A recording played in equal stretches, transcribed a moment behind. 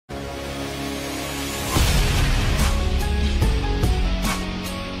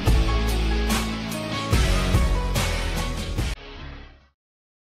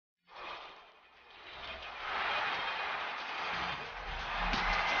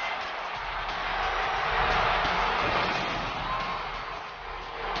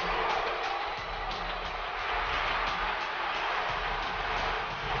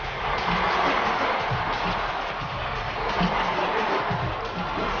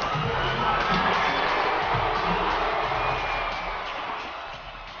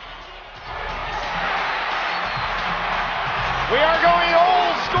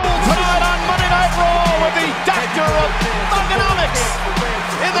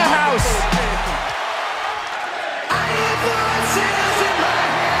in the house.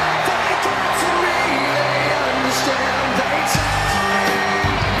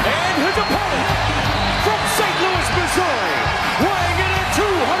 And his opponent from St. Louis, Missouri, weighing in at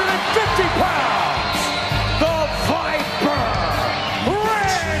 250 pounds, the Viper,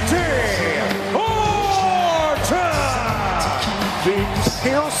 Randy Orton! The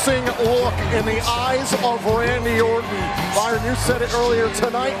piercing look in the eyes of Randy Orton, Byron, you said it earlier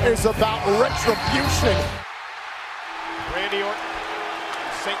tonight, is about retribution. Randy Orton,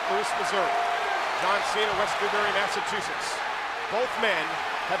 St. Louis, Missouri. John Cena, West Newbury, Massachusetts. Both men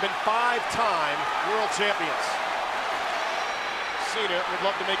have been 5-time world champions. Cena would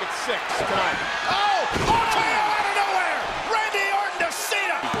love to make it 6 tonight. Oh! RKO out of nowhere! Randy Orton to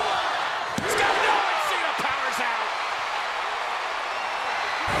Cena! He's got no one. Cena powers out.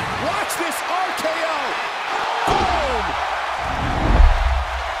 Watch this RKO! Boom!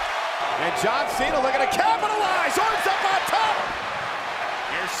 And John Cena looking to capitalize. Orton's up on top.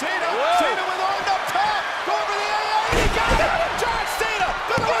 Here's Cena. Whoa. Cena with Orton up top. Go over the AA. He got it. John Cena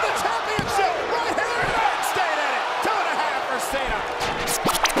gonna win the championship right here. And Orton stayed at it. 2.5 for Cena.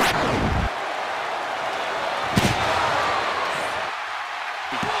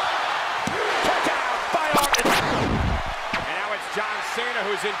 Kick out by Orton. And now it's John Cena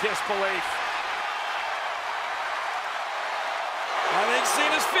who's in disbelief. I think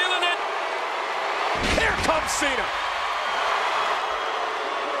Cena's feeling it. Here comes Cena.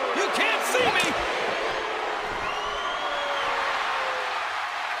 You can't see me.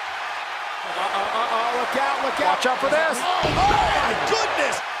 Look out, look out. Watch out for this. Oh my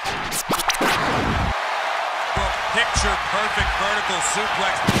goodness. Picture perfect vertical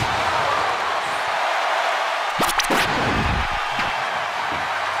suplex.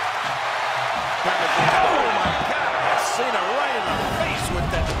 Oh my God. Cena right in the face with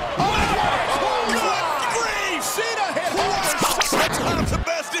that. Good grief. Cena hit hard. Sometimes the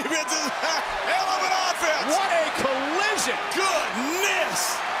best defense is hell of an offense. What a collision.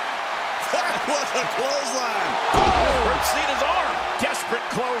 Goodness. That was a clothesline. Hurt Cena's arm. Desperate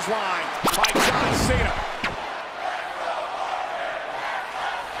clothesline by John Cena.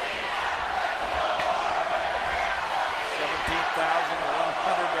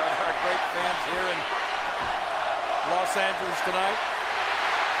 Our great fans here in Los Angeles tonight.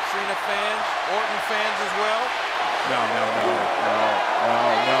 Cena fans, Orton fans as well. No,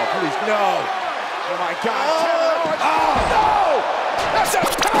 please, no. Oh my God. Oh, no! That's a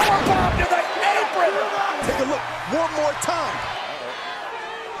powerbomb to the apron. Take a look one more time.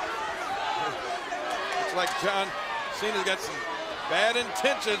 Looks like John Cena's got some bad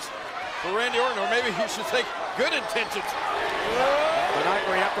intentions for Randy Orton, or maybe he should take good intentions. Tonight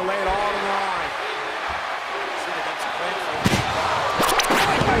we have to lay it all on the line. Cena got some plans for him.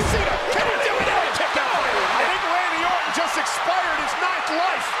 By Cena, can he do it? Kick out. I think Randy Orton just expired his 9th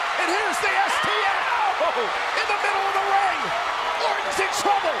life. And here's the STF. In the middle of the ring. Orton's in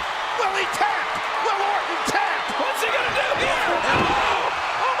trouble. Will he tap? Will Orton tap? What's he gonna do here?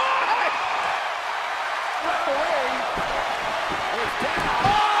 Oh my! Referee is down.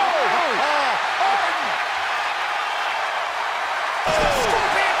 Orton!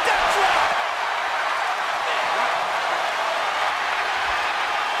 Scorpion death drop!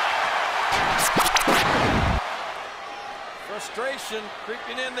 Frustration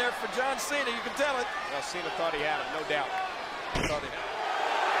creeping in there for John Cena, you can tell it. Well, Cena thought he had him, no doubt. Thought he had him.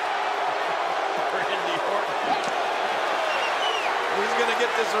 Randy Orton. He's gonna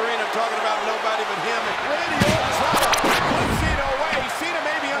get this arena talking about nobody but him. Randy Orton trying to put Cena away. Cena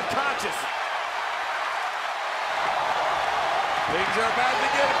may be unconscious. Things are about to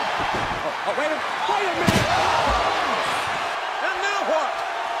get him. Wait a minute. And now what?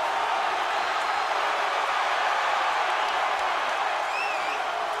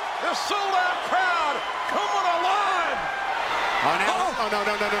 The sold-out crowd coming alive. Oh, no.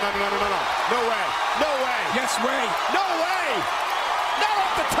 No way. No way. Yes, way. No way. Not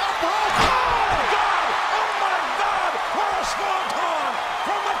off the top rope. Oh, God. Oh, my God. What a swanton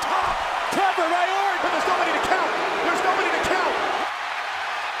from the top. Cover by Orton. But there's nobody to count. There's nobody to count.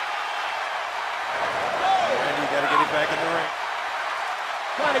 And you got to get him back in the ring.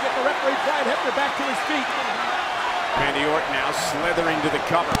 Trying to get the referee, Brian Hebner, back to his feet. Randy Orton now slithering to the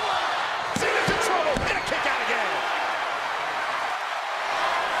cover. Cena's in trouble. And a kick out again.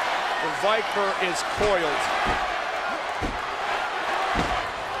 The Viper is coiled.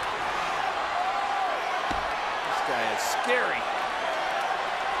 This guy is scary.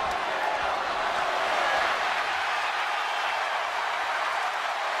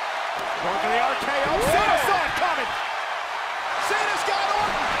 Going for the RKO. Cena saw it coming.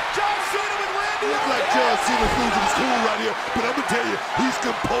 like John Cena's losing his cool right here, but I'm gonna tell you, he's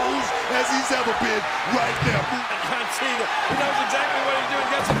composed as he's ever been right now. John Cena, he knows exactly what he's doing.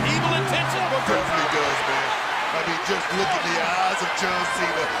 He's got some evil intentions. Definitely does, man. I mean, just look at the eyes of John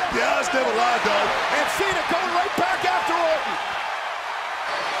Cena. The eyes never lie, dog. And Cena going right back after Orton.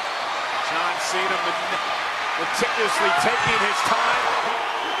 John Cena meticulously taking his time.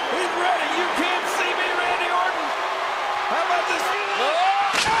 He's ready. You can't see me, Randy Orton. How about this?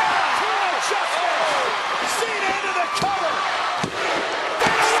 Cena into the cover.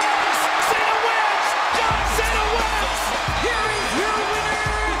 Cena wins. John Cena wins. Here is your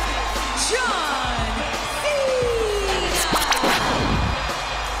winner, John Cena.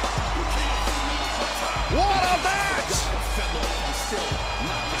 What a match.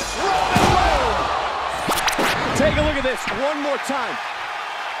 Roman. Take a look at this one more time.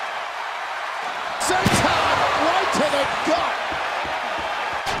 Senton right to the gut.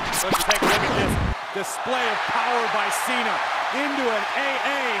 Let's take a look at this display of power by Cena into an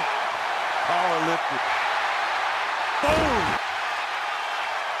AA power lifted. Boom!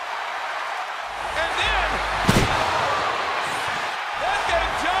 And then that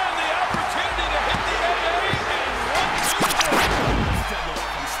gave John the opportunity to hit the AA and 1, 2.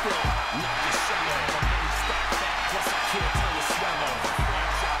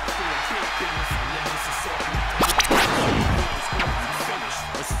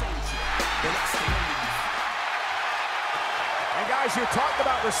 And guys, you're talking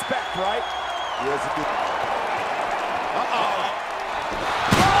about respect, right? Yes, it did. Uh-oh.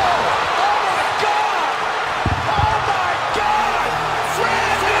 Oh my God! Oh my God!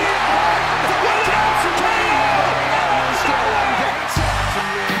 Randy Orton without KO!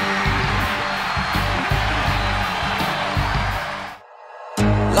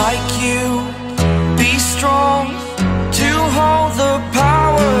 Like you, be strong to hold the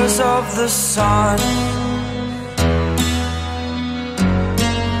powers of the sun.